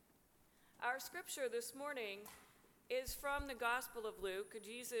Our scripture this morning is from the Gospel of Luke.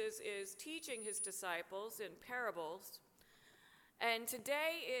 Jesus is teaching his disciples in parables. And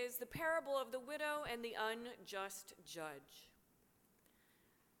today is the parable of the widow and the unjust judge.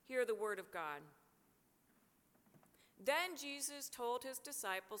 Hear the word of God. Then Jesus told his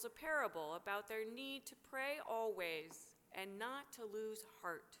disciples a parable about their need to pray always and not to lose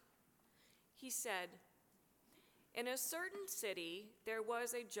heart. He said, "In a certain city there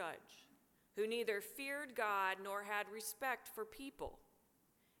was a judge who neither feared God nor had respect for people.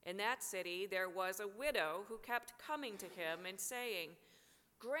 In that city there was a widow who kept coming to him and saying,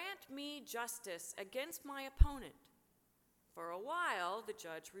 'Grant me justice against my opponent.' For a while the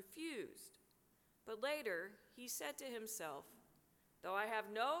judge refused. But later he said to himself, 'Though I have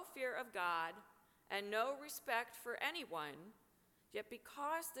no fear of God and no respect for anyone, yet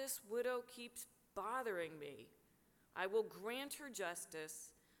because this widow keeps bothering me, I will grant her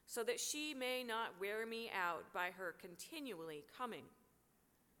justice so that she may not wear me out by her continually coming.'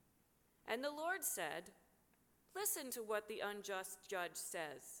 And the Lord said, 'Listen to what the unjust judge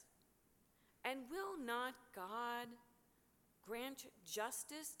says. And will not God grant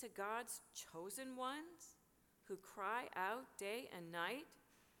justice to God's chosen ones who cry out day and night?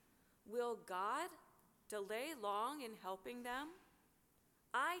 Will God delay long in helping them?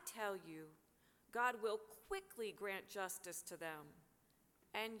 I tell you, God will quickly grant justice to them.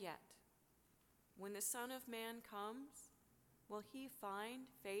 And yet, when the Son of Man comes, will he find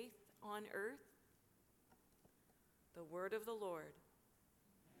faith on earth?'" The word of the Lord.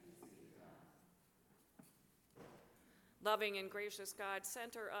 Loving and gracious God,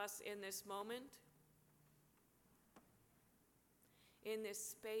 center us in this moment, in this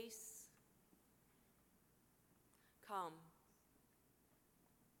space. Come,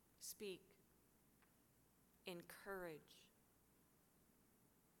 speak, encourage.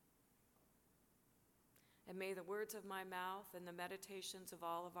 And may the words of my mouth and the meditations of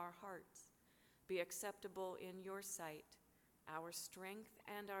all of our hearts be acceptable in your sight, our strength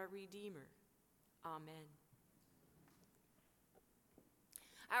and our Redeemer. Amen.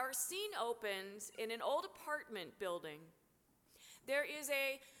 Our scene opens in an old apartment building. There is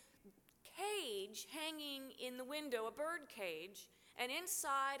a cage hanging in the window, a bird cage, and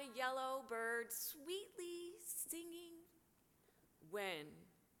inside a yellow bird sweetly singing when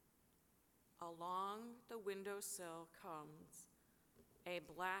along the windowsill comes a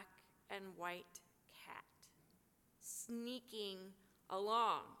black and white cat sneaking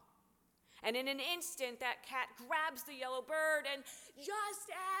along. And in an instant, that cat grabs the yellow bird, and just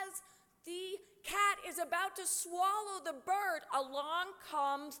as the cat is about to swallow the bird, along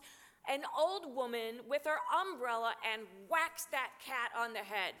comes an old woman with her umbrella and whacks that cat on the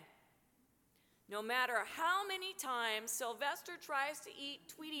head. No matter how many times Sylvester tries to eat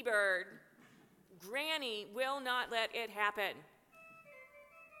Tweety Bird, Granny will not let it happen.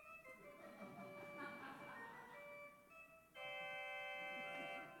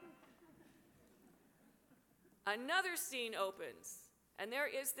 Another scene opens, and there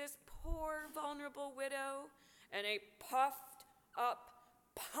is this poor, vulnerable widow and a puffed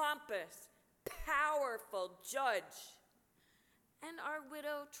up, pompous, powerful judge. And our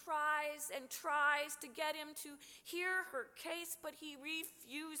widow tries and tries to get him to hear her case, but he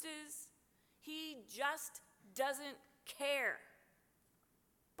refuses. He just doesn't care.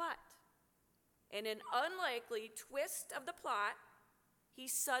 But in an unlikely twist of the plot, he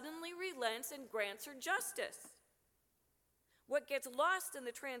suddenly relents and grants her justice. What gets lost in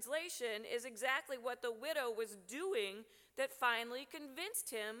the translation is exactly what the widow was doing that finally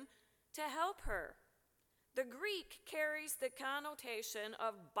convinced him to help her. The Greek carries the connotation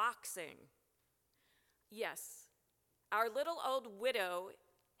of boxing. Yes, our little old widow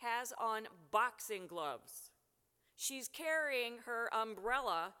has on boxing gloves. She's carrying her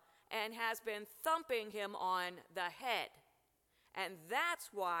umbrella and has been thumping him on the head. And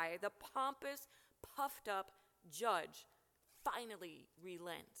that's why the pompous, puffed up judge finally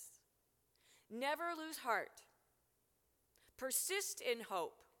relents. Never lose heart. Persist in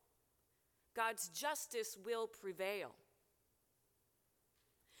hope. God's justice will prevail.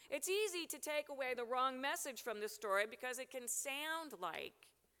 It's easy to take away the wrong message from this story because it can sound like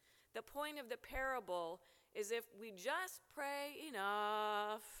the point of the parable is if we just pray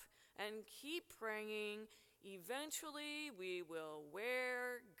enough and keep praying, eventually we will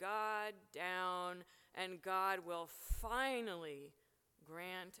wear God down and God will finally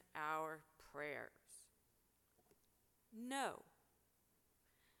grant our prayers. No.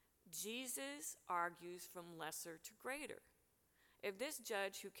 Jesus argues from lesser to greater. If this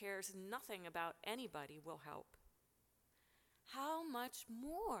judge who cares nothing about anybody will help, how much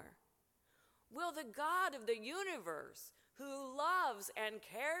more will the God of the universe, who loves and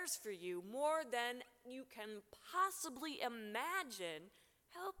cares for you more than you can possibly imagine,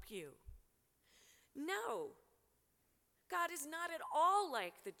 help you? No. God is not at all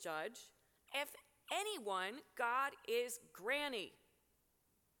like the judge. If anyone, God is Granny,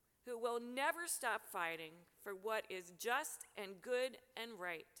 who will never stop fighting for what is just and good and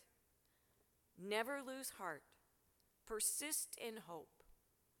right. Never lose heart. Persist in hope.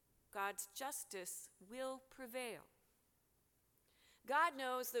 God's justice will prevail. God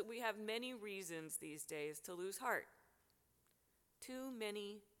knows that we have many reasons these days to lose heart. Too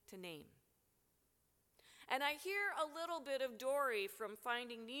many to name. And I hear a little bit of Dory from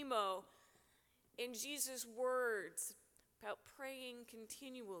Finding Nemo in Jesus' words about praying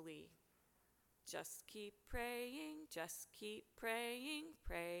continually. Just keep praying, just keep praying,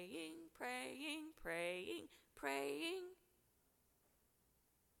 praying, praying, praying, praying.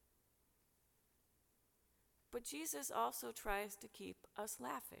 But Jesus also tries to keep us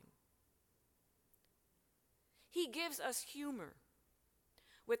laughing. He gives us humor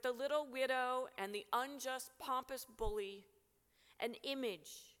with the little widow and the unjust, pompous bully, an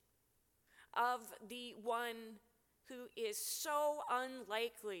image of the one who is so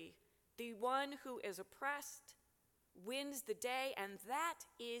unlikely, the one who is oppressed, wins the day, and that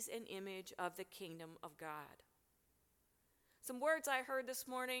is an image of the kingdom of God. Some words I heard this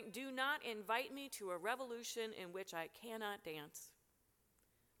morning: do not invite me to a revolution in which I cannot dance.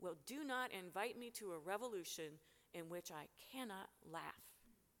 Well, do not invite me to a revolution in which I cannot laugh.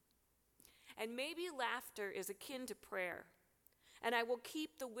 And maybe laughter is akin to prayer, and I will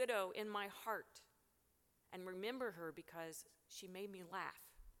keep the widow in my heart and remember her because she made me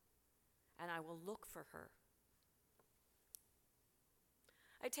laugh, and I will look for her.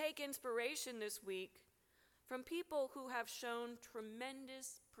 I take inspiration this week from people who have shown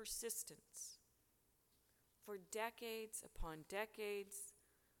tremendous persistence for decades upon decades,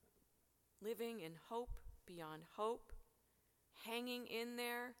 living in hope beyond hope, hanging in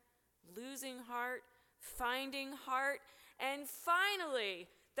there, losing heart, finding heart, and finally,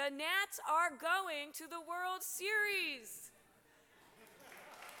 the Nats are going to the World Series.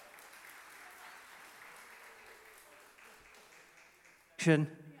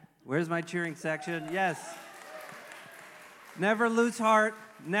 Where's my cheering section? Yes. Never lose heart,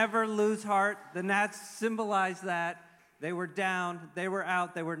 never lose heart. The Nats symbolize that. They were down, they were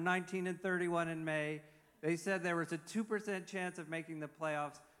out, they were 19-31 in May. They said there was a 2% chance of making the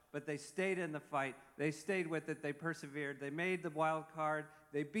playoffs, but they stayed in the fight. They stayed with it, they persevered, they made the wild card,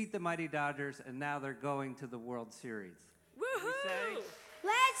 they beat the mighty Dodgers, and now they're going to the World Series. Woohoo!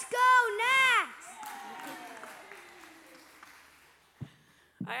 Let's go, Nats!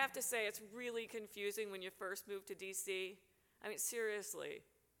 I have to say, it's really confusing when you first move to DC. I mean, seriously,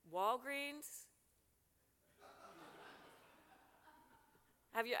 Walgreens?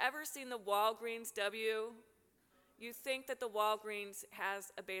 Have you ever seen the Walgreens W? You think that the Walgreens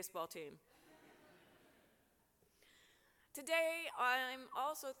has a baseball team. Today, I'm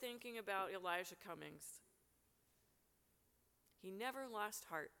also thinking about Elijah Cummings. He never lost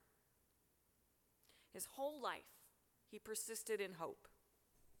heart. His whole life, he persisted in hope.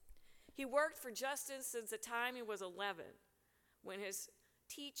 He worked for justice since the time he was 11, when his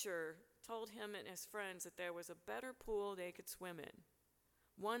teacher told him and his friends that there was a better pool they could swim in,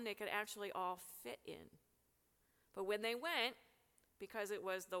 one they could actually all fit in. But when they went, because it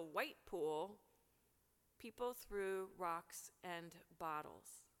was the white pool, people threw rocks and bottles.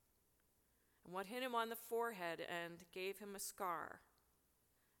 And what hit him on the forehead and gave him a scar,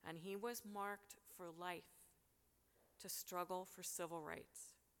 and he was marked for life to struggle for civil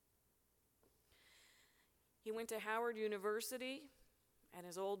rights. He went to Howard University, and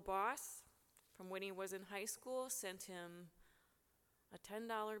his old boss from when he was in high school sent him a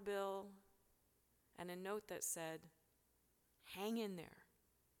 $10 bill and a note that said, "Hang in there."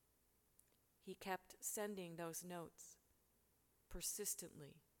 He kept sending those notes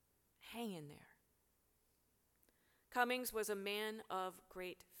persistently. Hang in there. Cummings was a man of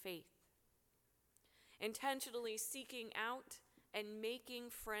great faith, intentionally seeking out and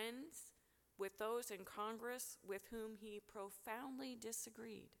making friends with those in Congress with whom he profoundly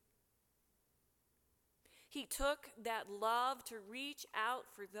disagreed. He took that love to reach out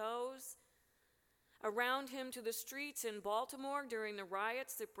for those around him to the streets in Baltimore during the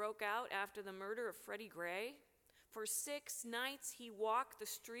riots that broke out after the murder of Freddie Gray. For 6 nights, he walked the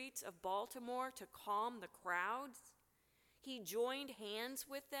streets of Baltimore to calm the crowds. He joined hands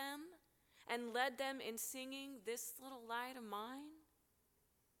with them and led them in singing "This Little Light of Mine."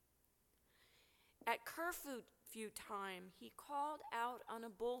 At curfew time, he called out on a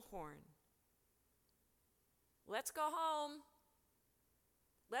bullhorn Let's go home.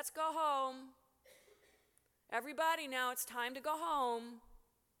 Let's go home. Everybody, now it's time to go home.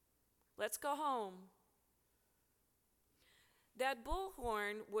 Let's go home. That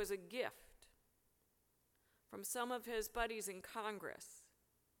bullhorn was a gift from some of his buddies in Congress.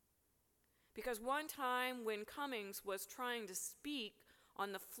 Because one time when Cummings was trying to speak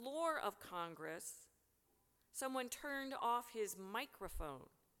on the floor of Congress, someone turned off his microphone.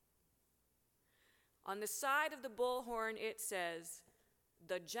 On the side of the bullhorn it says,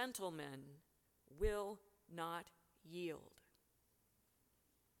 "The gentleman will not yield."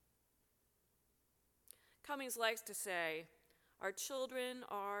 Cummings likes to say, our children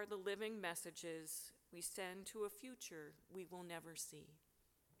are the living messages we send to a future we will never see.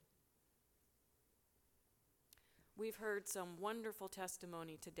 We've heard some wonderful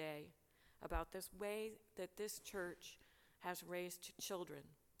testimony today about this way that this church has raised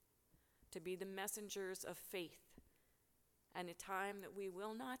children to be the messengers of faith in a time that we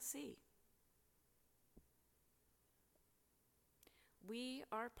will not see. We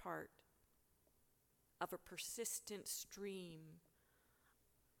are part of a persistent stream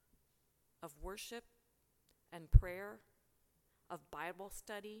of worship and prayer, of Bible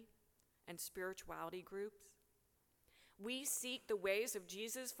study and spirituality groups. We seek the ways of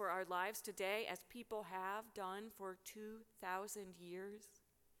Jesus for our lives today as people have done for 2,000 years.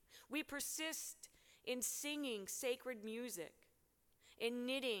 We persist in singing sacred music, in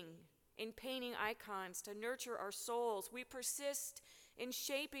knitting, in painting icons to nurture our souls. We persist in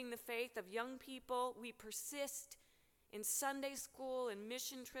shaping the faith of young people. We persist in Sunday school and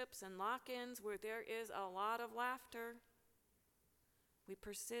mission trips and lock-ins where there is a lot of laughter. We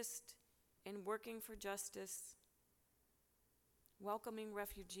persist in working for justice, welcoming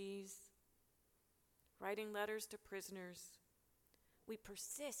refugees, writing letters to prisoners. We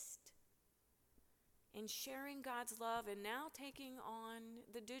persist in sharing God's love and now taking on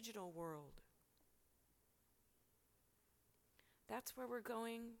the digital world. That's where we're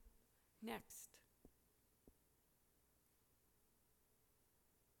going next.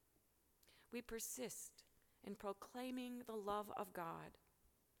 We persist in proclaiming the love of God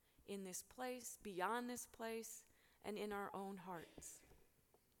in this place, beyond this place, and in our own hearts.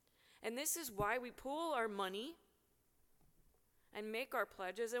 And this is why we pool our money and make our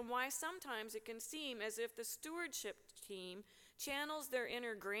pledges, and why sometimes it can seem as if the stewardship team channels their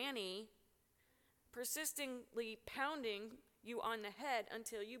inner granny, persistently pounding you on the head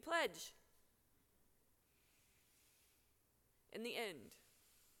until you pledge. In the end,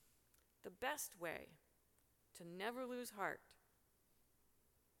 the best way to never lose heart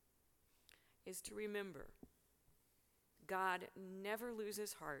is to remember God never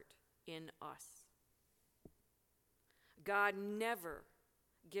loses heart in us. God never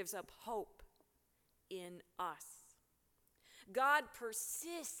gives up hope in us. God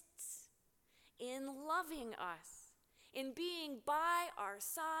persists in loving us, in being by our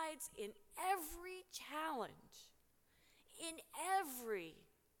sides in every challenge, in every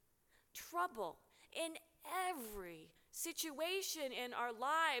trouble, in every situation in our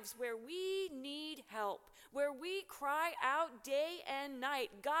lives where we need help, where we cry out day and night.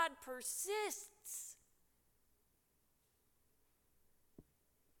 God persists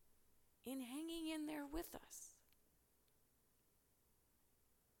in hanging in there with us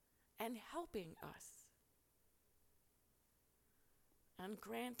and helping us and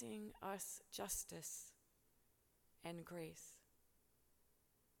granting us justice and grace.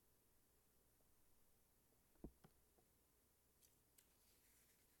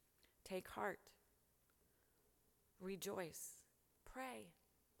 Take heart, rejoice, pray,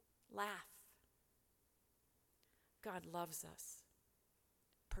 laugh. God loves us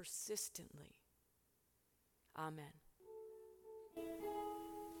persistently. Amen.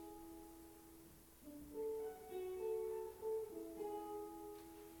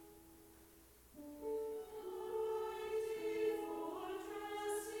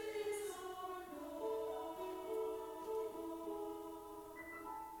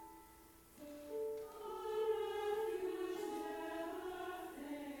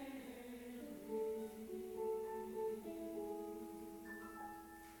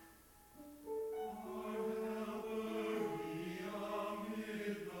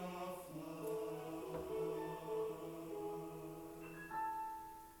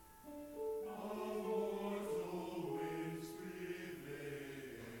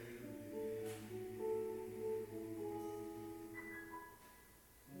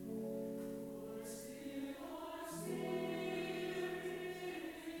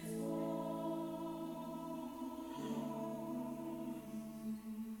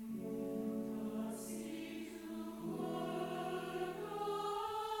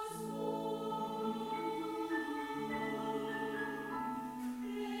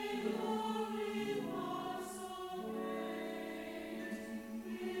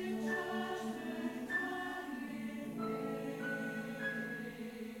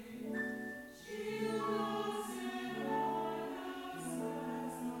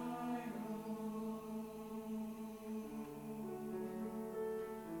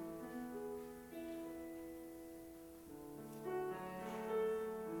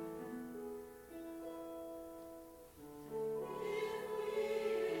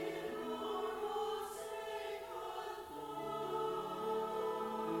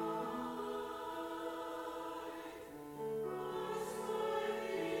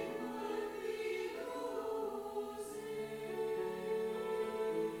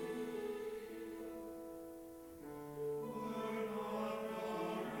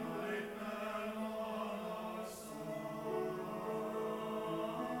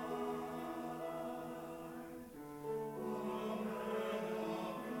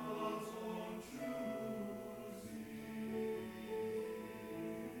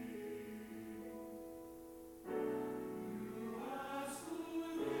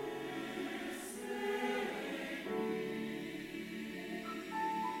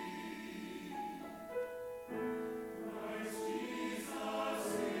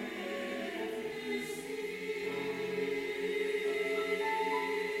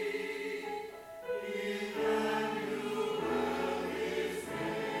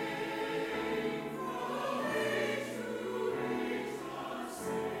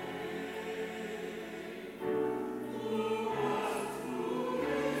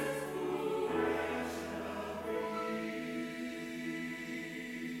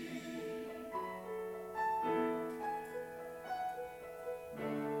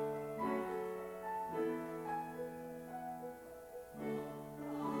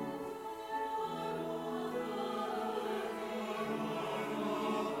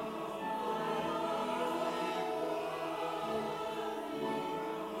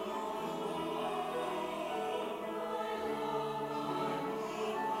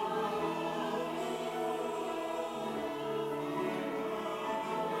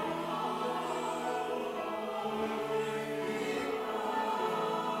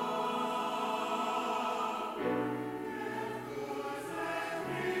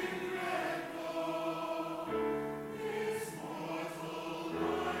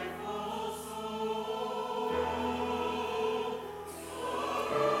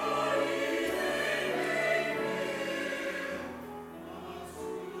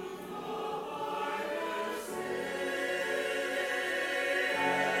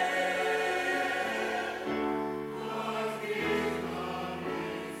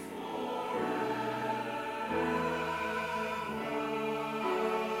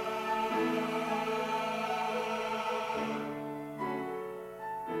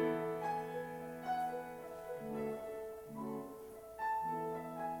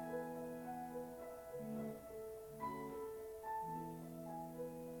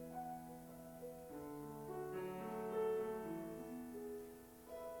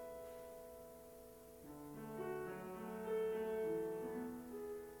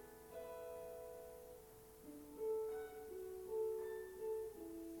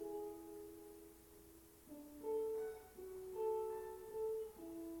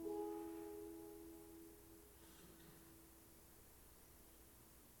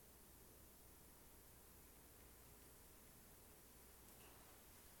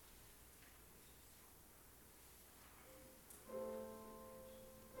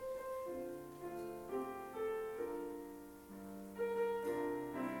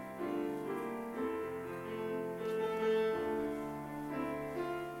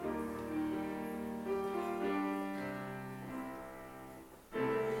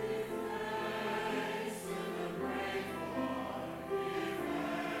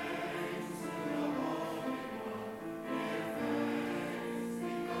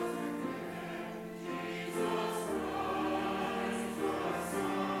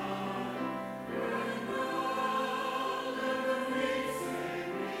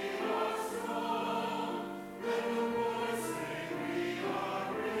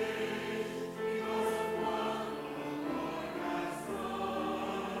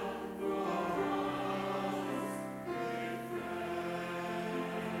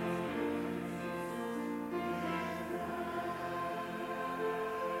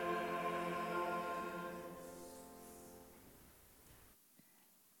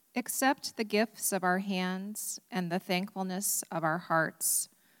 Accept the gifts of our hands and the thankfulness of our hearts,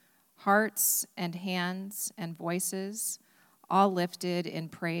 hearts and hands and voices, all lifted in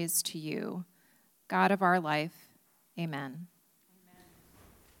praise to you, God of our life. Amen.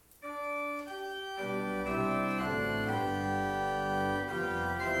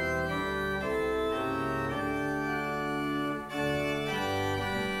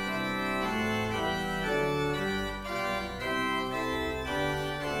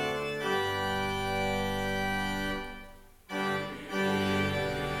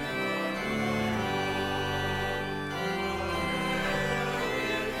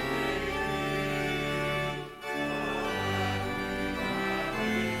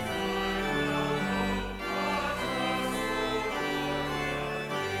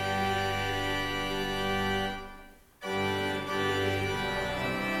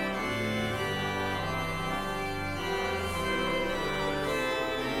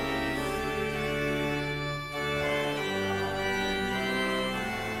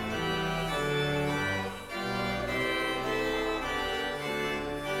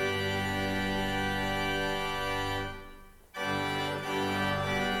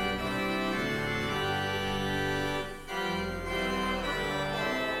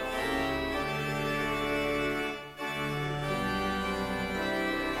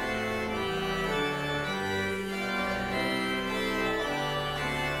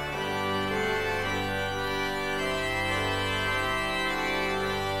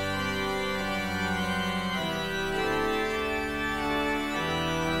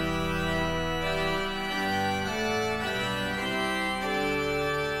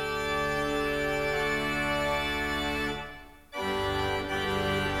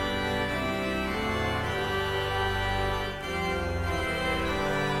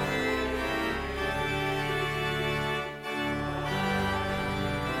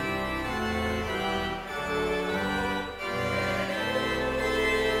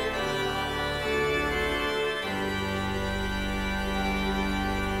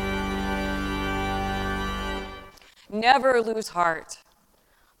 Never lose heart.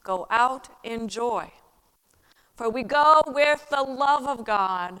 Go out in joy. For we go with the love of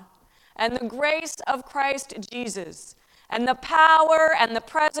God and the grace of Christ Jesus and the power and the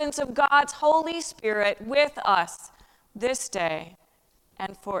presence of God's Holy Spirit with us this day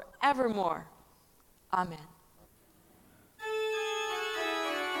and forevermore. Amen.